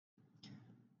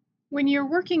When you're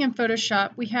working in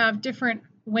Photoshop, we have different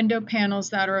window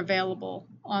panels that are available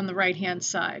on the right-hand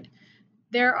side.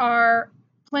 There are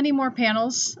plenty more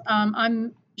panels.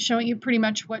 I'm showing you pretty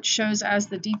much what shows as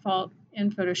the default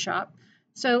in Photoshop.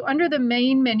 So under the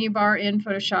main menu bar in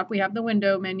Photoshop, we have the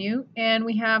window menu, and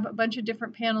we have a bunch of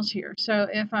different panels here. So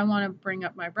if I want to bring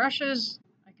up my brushes,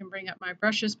 I can bring up my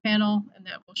brushes panel, and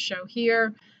that will show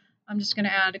here. I'm just going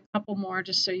to add a couple more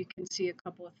just so you can see a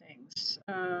couple of things.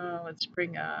 Let's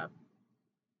bring up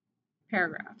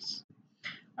paragraphs.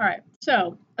 All right,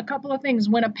 so a couple of things.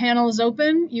 When a panel is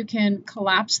open, you can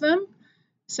collapse them.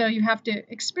 So you have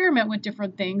to experiment with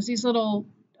different things. These little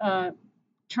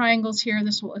triangles here,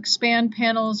 this will expand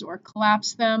panels or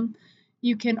collapse them.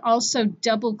 You can also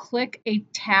double click a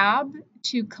tab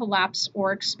to collapse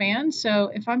or expand.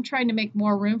 So if I'm trying to make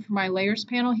more room for my layers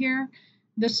panel here,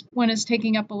 this one is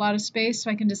taking up a lot of space,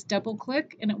 so I can just double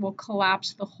click and it will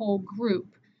collapse the whole group.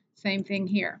 Same thing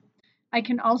here. I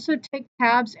can also take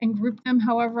tabs and group them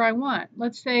however I want.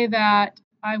 Let's say that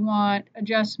I want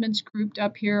adjustments grouped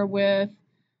up here with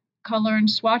color and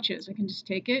swatches. I can just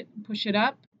take it, push it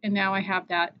up, and now I have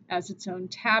that as its own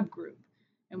tab group.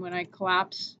 And when I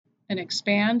collapse and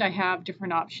expand, I have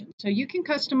different options. So you can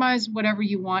customize whatever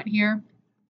you want here.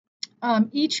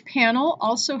 Each panel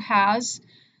also has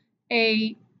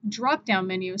a drop-down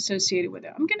menu associated with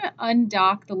it. I'm going to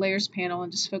undock the layers panel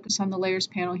and just focus on the layers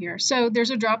panel here. So there's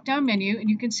a drop-down menu, and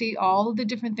you can see all of the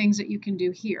different things that you can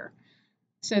do here.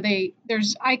 So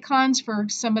there's icons for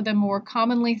some of the more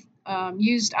commonly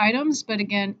used items, but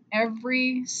again,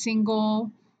 every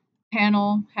single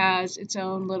panel has its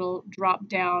own little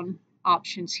drop-down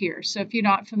options here. So if you're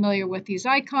not familiar with these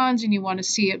icons and you want to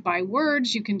see it by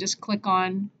words, you can just click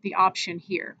on the option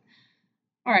here.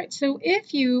 All right, so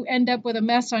if you end up with a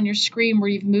mess on your screen where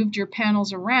you've moved your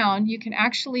panels around, you can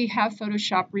actually have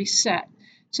Photoshop reset.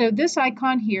 So this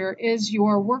icon here is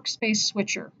your workspace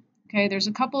switcher. Okay, there's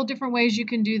a couple of different ways you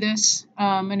can do this.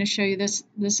 I'm going to show you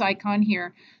this icon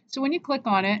here. So when you click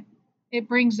on it, it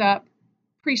brings up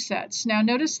presets. Now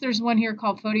notice there's one here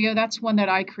called Photo. That's one that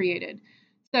I created.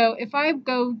 So if I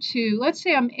go to, let's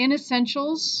say I'm in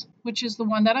Essentials, which is the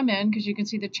one that I'm in, because you can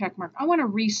see the check mark. I want to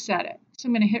reset it. So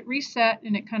I'm going to hit reset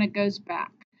and it kind of goes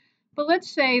back. But let's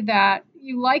say that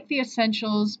you like the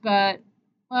Essentials, but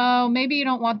maybe you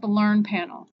don't want the Learn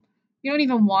panel. You don't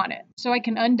even want it. So I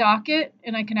can undock it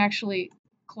and I can actually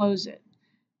close it.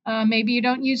 Maybe you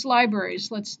don't use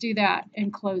libraries. Let's do that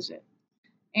and close it.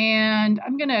 And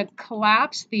I'm going to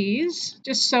collapse these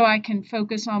just so I can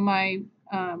focus on my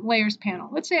layers panel.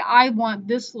 Let's say I want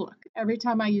this look every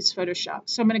time I use Photoshop.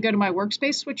 So I'm going to go to my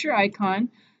workspace switcher icon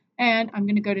and I'm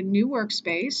going to go to new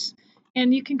workspace,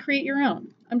 and you can create your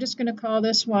own. I'm just going to call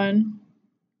this one,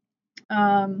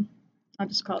 I'll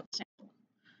just call it sample.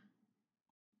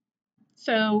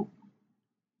 So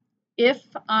if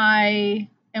I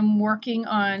am working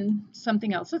on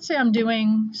something else, let's say I'm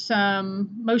doing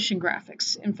some motion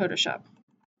graphics in Photoshop,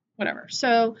 whatever.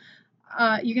 So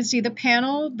you can see the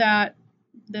panel that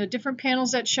the different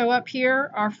panels that show up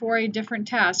here are for a different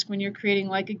task when you're creating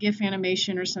like a GIF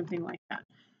animation or something like that.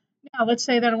 Now, let's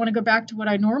say that I want to go back to what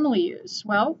I normally use.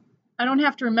 Well, I don't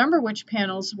have to remember which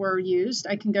panels were used.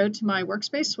 I can go to my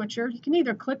workspace switcher. You can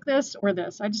either click this or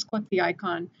this. I just click the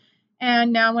icon.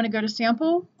 And now I want to go to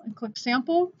sample and click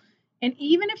sample. And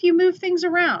even if you move things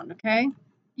around, okay,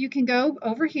 you can go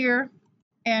over here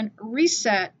and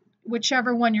reset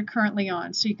whichever one you're currently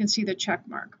on. So you can see the check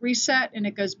mark. Reset and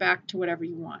it goes back to whatever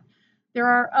you want. There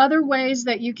are other ways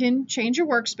that you can change your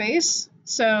workspace.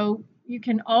 So you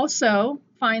can also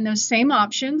find those same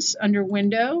options under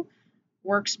Window,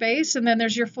 Workspace, and then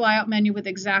there's your flyout menu with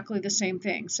exactly the same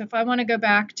thing. So if I want to go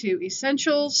back to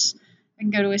Essentials, I can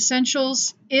go to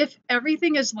Essentials. If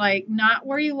everything is like not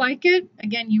where you like it,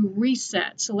 again, you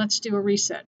reset. So let's do a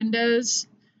reset. Windows,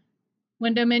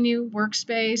 Window menu,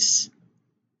 Workspace,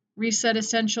 Reset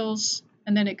Essentials,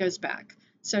 and then it goes back.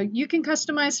 So you can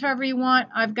customize however you want.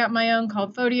 I've got my own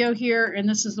called Photo here, and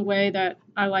this is the way that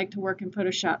I like to work in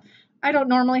Photoshop. I don't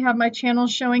normally have my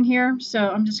channels showing here, so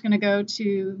I'm just going to go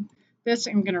to this.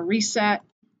 I'm going to reset,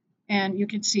 and you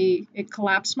can see it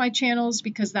collapsed my channels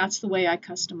because that's the way I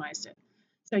customized it.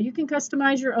 So you can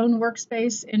customize your own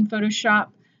workspace in Photoshop.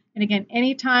 And again,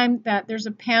 anytime that there's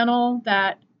a panel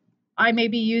that I may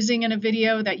be using in a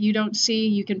video that you don't see,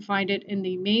 you can find it in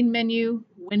the main menu,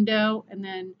 Window, and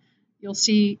then you'll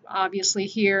see obviously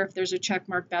here if there's a check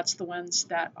mark, that's the ones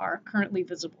that are currently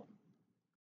visible.